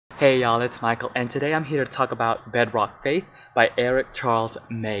Hey y'all, it's Michael, and today I'm here to talk about Bedrock Faith by Eric Charles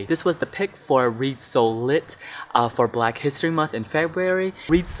May. This was the pick for Read So Lit for Black History Month in February.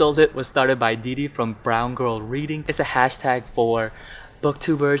 Read So Lit was started by Didi from Brown Girl Reading. It's a hashtag for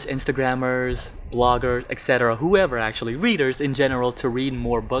booktubers, Instagrammers, bloggers, etc., whoever actually, readers in general, to read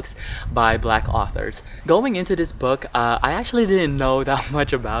more books by Black authors. Going into this book, I actually didn't know that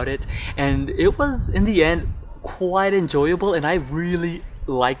much about it, and it was, in the end, quite enjoyable, and I really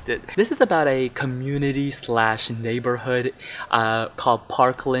liked it. This is about a community slash neighborhood called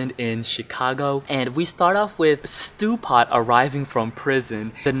Parkland in Chicago, and we start off with Stew Pot arriving from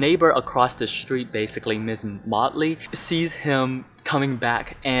prison. The neighbor across the street, basically Miss Motley, sees him coming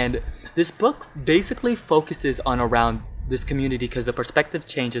back, and this book basically focuses on around this community because the perspective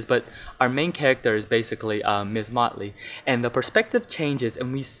changes, but our main character is basically Ms. Motley, and the perspective changes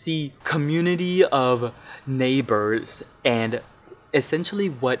and we see community of neighbors and essentially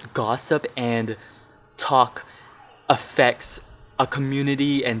what gossip and talk affects a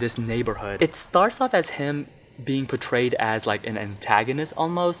community and this neighborhood. It starts off as him being portrayed as like an antagonist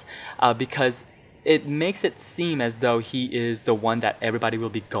almost, because it makes it seem as though he is the one that everybody will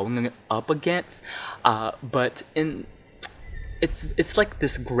be going up against, but it's like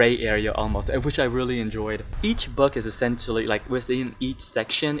this gray area almost, which I really enjoyed. Each book is essentially like within each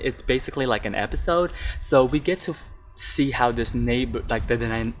section, it's basically like an episode, so we get to see how this neighbor, like the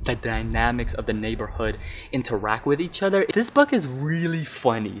dynamics of the neighborhood interact with each other. This book is really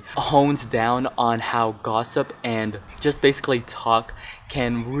funny, hones down on how gossip and just basically talk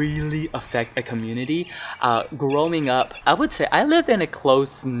can really affect a community. Growing up, I would say I lived in a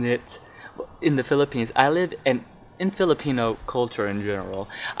close-knit, in the Philippines, I live in Filipino culture in general,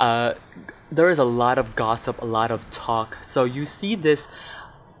 there is a lot of gossip, a lot of talk, so you see this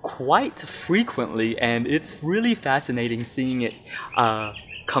quite frequently, and it's really fascinating seeing it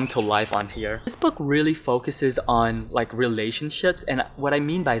come to life on here. This book really focuses on like relationships, and what I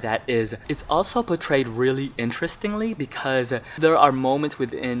mean by that is it's also portrayed really interestingly because there are moments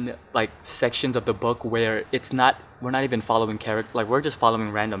within like sections of the book where we're not even following character, like we're just following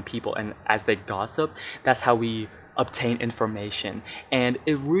random people, and as they gossip, that's how we obtain information, and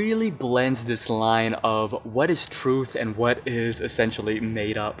it really blends this line of what is truth and what is essentially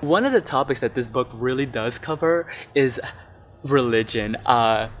made up. One of the topics that this book really does cover is religion.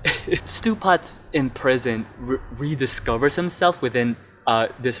 Stew Pot's in prison rediscovers himself within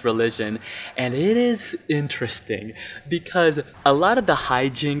this religion, and it is interesting because a lot of the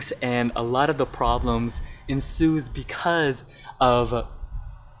hijinks and a lot of the problems ensues because of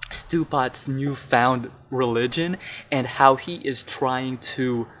Stew Pot's newfound religion and how he is trying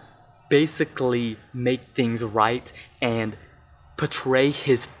to basically make things right and portray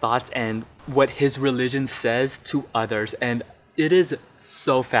his thoughts and what his religion says to others. And it is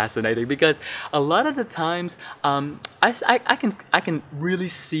so fascinating because a lot of the times I can really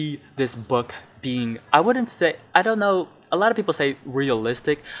see this book being, I don't know, a lot of people say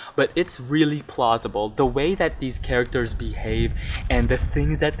realistic, but it's really plausible. The way that these characters behave and the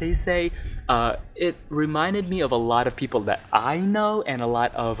things that they say, it reminded me of a lot of people that I know, and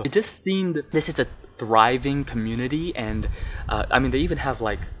it just seemed this is a thriving community, and I mean, they even have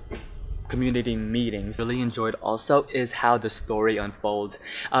like community meetings. Really enjoyed also is how the story unfolds,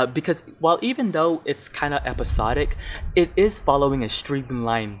 because while even though it's kind of episodic, it is following a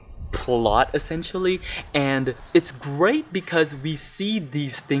streamlined plot essentially, and it's great because we see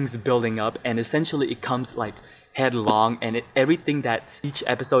these things building up, and essentially it comes like headlong, and everything that each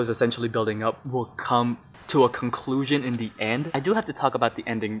episode is essentially building up will come to a conclusion in the end. I do have to talk about the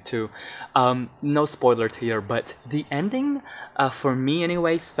ending too. No spoilers here, but the ending for me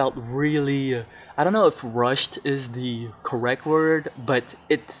anyways felt really, I don't know if rushed is the correct word, but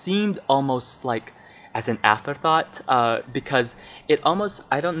it seemed almost like as an afterthought, because it almost,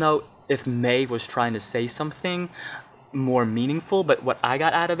 I don't know if May was trying to say something more meaningful, but what I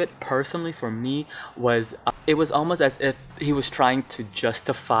got out of it personally for me was it was almost as if he was trying to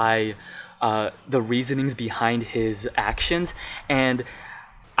justify the reasonings behind his actions, and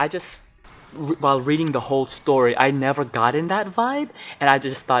I just, while reading the whole story, I never got in that vibe, and I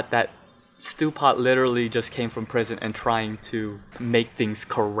just thought that Stew Pot literally just came from prison and trying to make things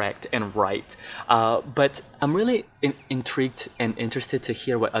correct and right. But I'm really intrigued and interested to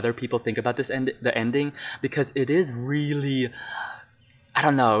hear what other people think about the ending, because it is really, I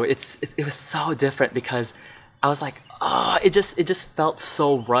don't know, it was so different because I was like, oh, it just felt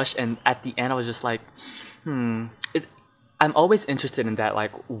so rushed, and at the end I was just like, I'm always interested in that,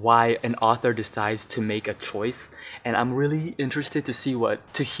 like why an author decides to make a choice, and I'm really interested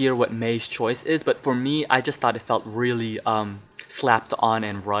to hear what May's choice is. But for me, I just thought it felt really slapped on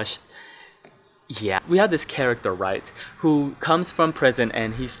and rushed. Yeah, we have this character, right, who comes from prison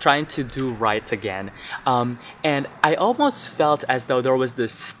and he's trying to do right again. And I almost felt as though there was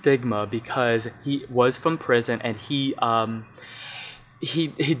this stigma because he was from prison and he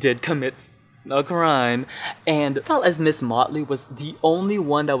did commit a crime, and I felt as Miss Motley was the only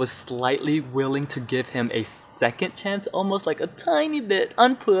one that was slightly willing to give him a second chance, almost like a tiny bit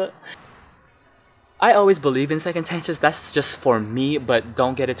unput. I always believe in second chances, that's just for me, but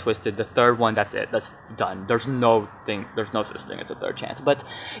don't get it twisted. The third one, that's it, that's done. There's no such thing as a third chance. But,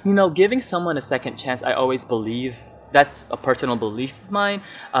 you know, giving someone a second chance, I always believe, that's a personal belief of mine,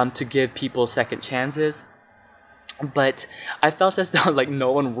 to give people second chances. But I felt as though like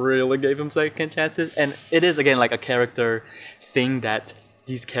no one really gave him second chances, and it is again like a character thing that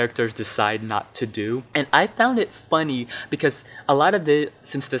these characters decide not to do. And I found it funny because a lot of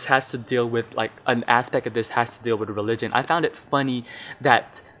since this has to deal with like an aspect of this has to deal with religion, I found it funny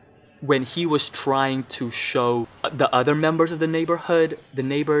that when he was trying to show the other members of the neighborhood, the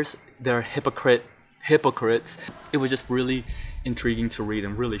neighbors, they're hypocrites, it was just really intriguing to read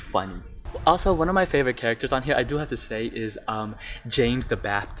and really funny. Also, one of my favorite characters on here, I do have to say, is James the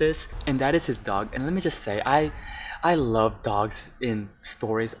Baptist, and that is his dog. And let me just say, I love dogs in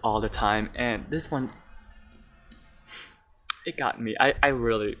stories all the time, and this one, it got me.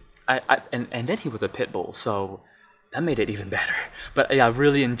 And then he was a pit bull, so that made it even better. But yeah, I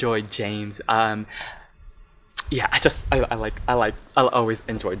really enjoyed James. Yeah, I always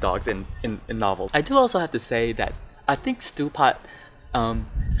enjoy dogs in novels. I do also have to say that I think Stewpot,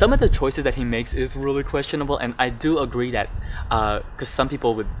 some of the choices that he makes is really questionable, and I do agree that because some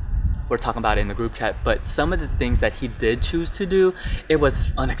people were talking about it in the group chat, but some of the things that he did choose to do, it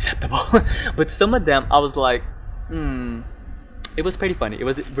was unacceptable. But some of them I was like, it was pretty funny. It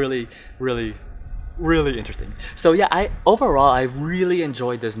was really interesting. So yeah, overall I really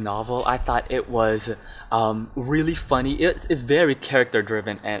enjoyed this novel. I thought it was really funny. It's very character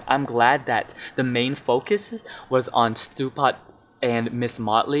driven, and I'm glad that the main focus was on Stewpot and Miss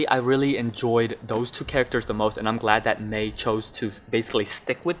Motley. I really enjoyed those two characters the most, and I'm glad that May chose to basically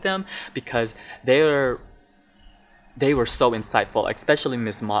stick with them because they were so insightful, especially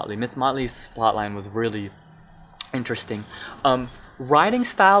Miss Motley. Miss Motley's plotline was really interesting. Writing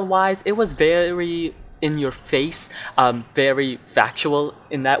style wise, it was very in your face, very factual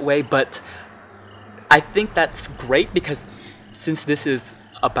in that way, but I think that's great because since this is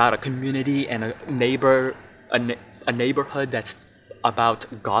about a community and a neighborhood that's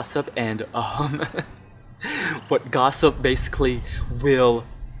about gossip and what gossip basically will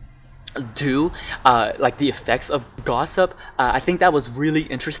do, like the effects of gossip, I think that was really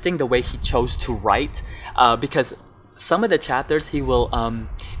interesting the way he chose to write, because some of the chapters it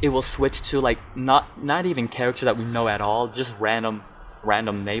will switch to like not even characters that we know at all, just random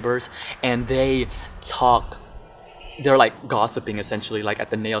neighbors, and they're like gossiping essentially, like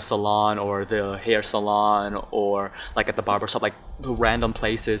at the nail salon or the hair salon or like at the barber shop, like random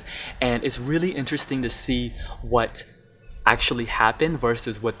places, and it's really interesting to see what actually happened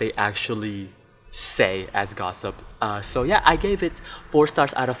versus what they actually say as gossip. So yeah, I gave it 4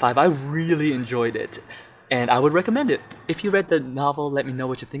 stars out of 5. I really enjoyed it, and I would recommend it. If you read the novel, let me know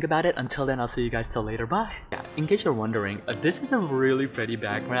what you think about it. Until then, I'll see you guys till later. Bye. Yeah, in case you're wondering, this is a really pretty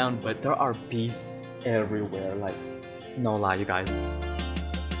background, but there are bees everywhere. Like, no lie, you guys.